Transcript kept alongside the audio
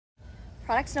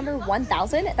Product number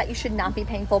 1000 that you should not be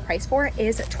paying full price for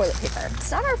is toilet paper.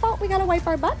 It's not our fault we gotta wipe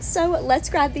our butts, so let's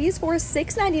grab these for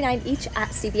 $6.99 each at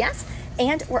CVS,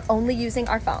 and we're only using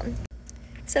our phone.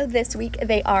 So this week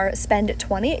they are spend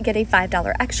 20, get a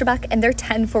 $5 extra buck, and they're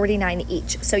 $10.49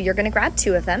 each. So you're gonna grab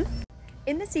 2 of them.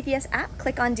 In the CVS app,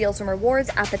 click on Deals and Rewards.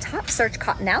 At the top, search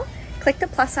Cottonelle, click the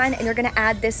plus sign, and you're gonna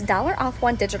add this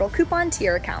 $1 digital coupon to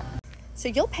your account. So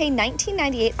you'll pay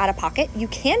 $19.98 out of pocket. You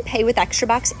can pay with extra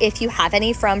bucks if you have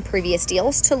any from previous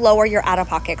deals to lower your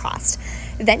out-of-pocket cost.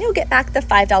 Then you'll get back the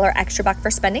 $5 extra buck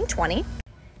for spending 20.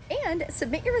 And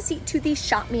submit your receipt to the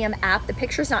Shop Me app. The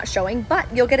picture's not showing, but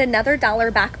you'll get another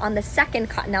 $1 back on the second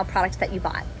Cottonelle product that you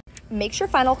bought. Makes your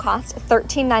final cost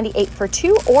 $13.98 for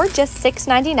 2 or just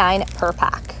 $6.99 per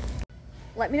pack.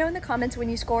 Let me know in the comments when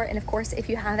you score, and of course, if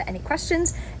you have any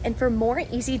questions. And for more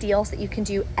easy deals that you can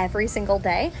do every single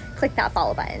day, click that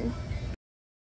follow button.